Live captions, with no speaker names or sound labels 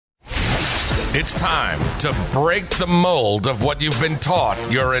It's time to break the mold of what you've been taught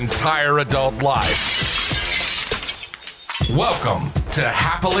your entire adult life. Welcome to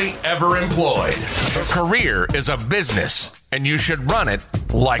Happily Ever Employed. A career is a business, and you should run it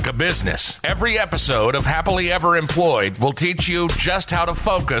like a business. Every episode of Happily Ever Employed will teach you just how to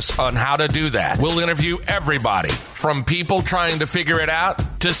focus on how to do that. We'll interview everybody, from people trying to figure it out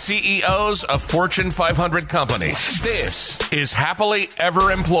to CEOs of Fortune 500 companies. This is Happily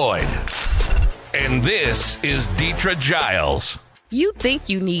Ever Employed. And this is Deetra Giles. You think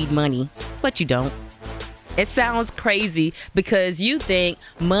you need money, but you don't. It sounds crazy because you think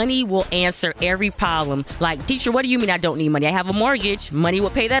money will answer every problem. Like, teacher, what do you mean I don't need money? I have a mortgage. Money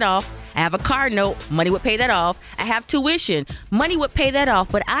would pay that off. I have a car note. Money would pay that off. I have tuition. Money would pay that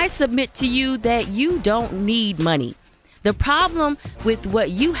off. But I submit to you that you don't need money. The problem with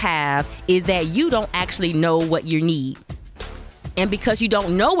what you have is that you don't actually know what you need. And because you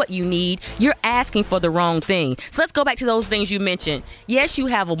don't know what you need, you're asking for the wrong thing. So let's go back to those things you mentioned. Yes, you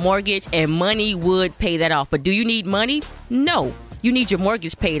have a mortgage and money would pay that off. But do you need money? No, you need your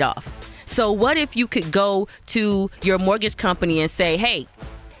mortgage paid off. So what if you could go to your mortgage company and say, hey,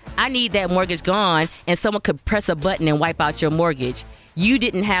 I need that mortgage gone, and someone could press a button and wipe out your mortgage. You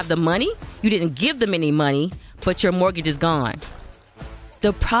didn't have the money. You didn't give them any money, but your mortgage is gone.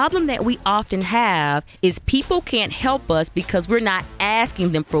 The problem that we often have is people can't help us because we're not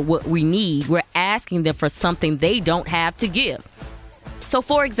asking them for what we need. We're asking them for something they don't have to give. So,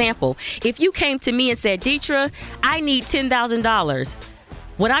 for example, if you came to me and said, Deetra, I need $10,000,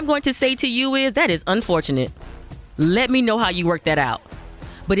 what I'm going to say to you is, that is unfortunate. Let me know how you work that out.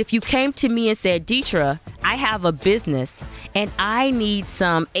 But if you came to me and said, Deetra, I have a business and I need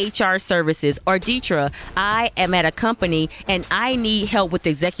some HR services, or Deetra, I am at a company and I need help with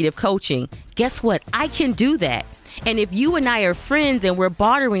executive coaching. Guess what? I can do that. And if you and I are friends and we're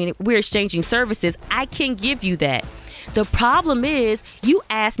bartering, we're exchanging services, I can give you that. The problem is you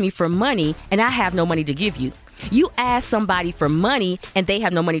ask me for money and I have no money to give you. You ask somebody for money and they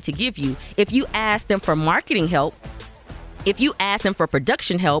have no money to give you. If you ask them for marketing help, if you ask them for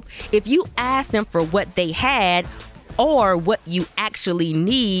production help, if you ask them for what they had or what you actually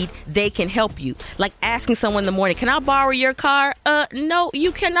need, they can help you. Like asking someone in the morning, can I borrow your car? No,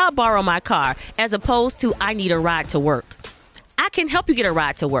 you cannot borrow my car. As opposed to, I need a ride to work. I can help you get a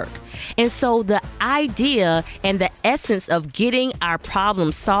ride to work. And so the idea and the essence of getting our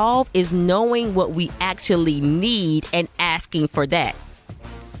problem solved is knowing what we actually need and asking for that.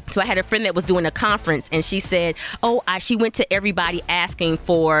 So I had a friend that was doing a conference and she said, she went to everybody asking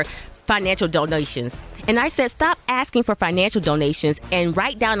for financial donations. And I said, stop asking for financial donations and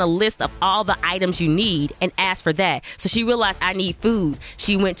write down a list of all the items you need and ask for that. So she realized I need food.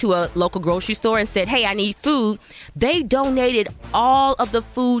 She went to a local grocery store and said, hey, I need food. They donated all of the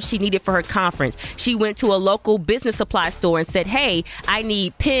food she needed for her conference. She went to a local business supply store and said, hey, I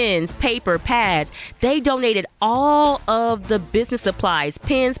need pens, paper, pads. They donated all of the business supplies,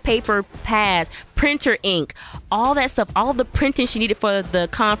 pens, paper, pads, printer ink, all that stuff, all the printing she needed for the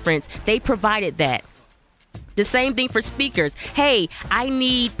conference. They provided that. The same thing for speakers. Hey, I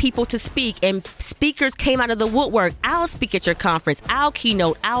need people to speak, and speakers came out of the woodwork. I'll speak at your conference. I'll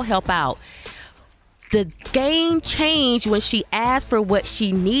keynote. I'll help out. The game changed when she asked for what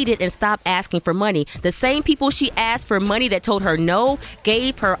she needed and stopped asking for money. The same people she asked for money that told her no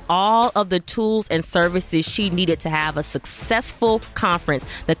gave her all of the tools and services she needed to have a successful conference.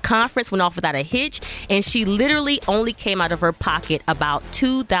 The conference went off without a hitch, and she literally only came out of her pocket about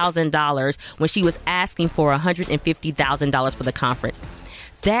 $2,000 when she was asking for $150,000 for the conference.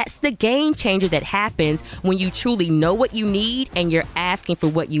 That's the game changer that happens when you truly know what you need and you're asking for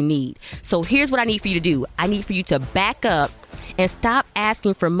what you need. So here's what I need for you to do. I need for you to back up and stop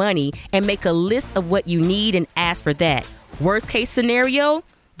asking for money and make a list of what you need and ask for that. Worst case scenario,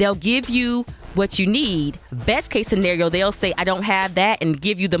 they'll give you what you need. Best case scenario, they'll say, I don't have that, and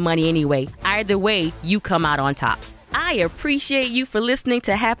give you the money anyway. Either way, you come out on top. I appreciate you for listening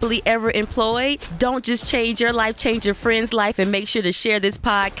to Happily Ever Employed. Don't just change your life, change your friend's life, and make sure to share this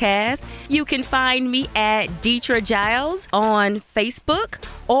podcast. You can find me at Deetra Giles on Facebook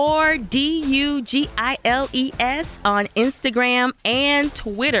or Dugiles on Instagram and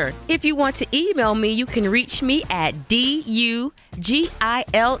Twitter. If you want to email me, you can reach me at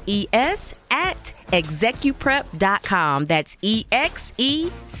dugiles@execuprep.com. That's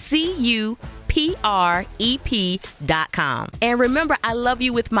execuprep.com. And remember, I love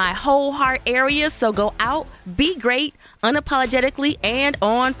you with my whole heart area, so go out, be great, unapologetically, and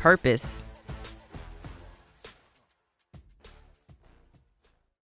on purpose.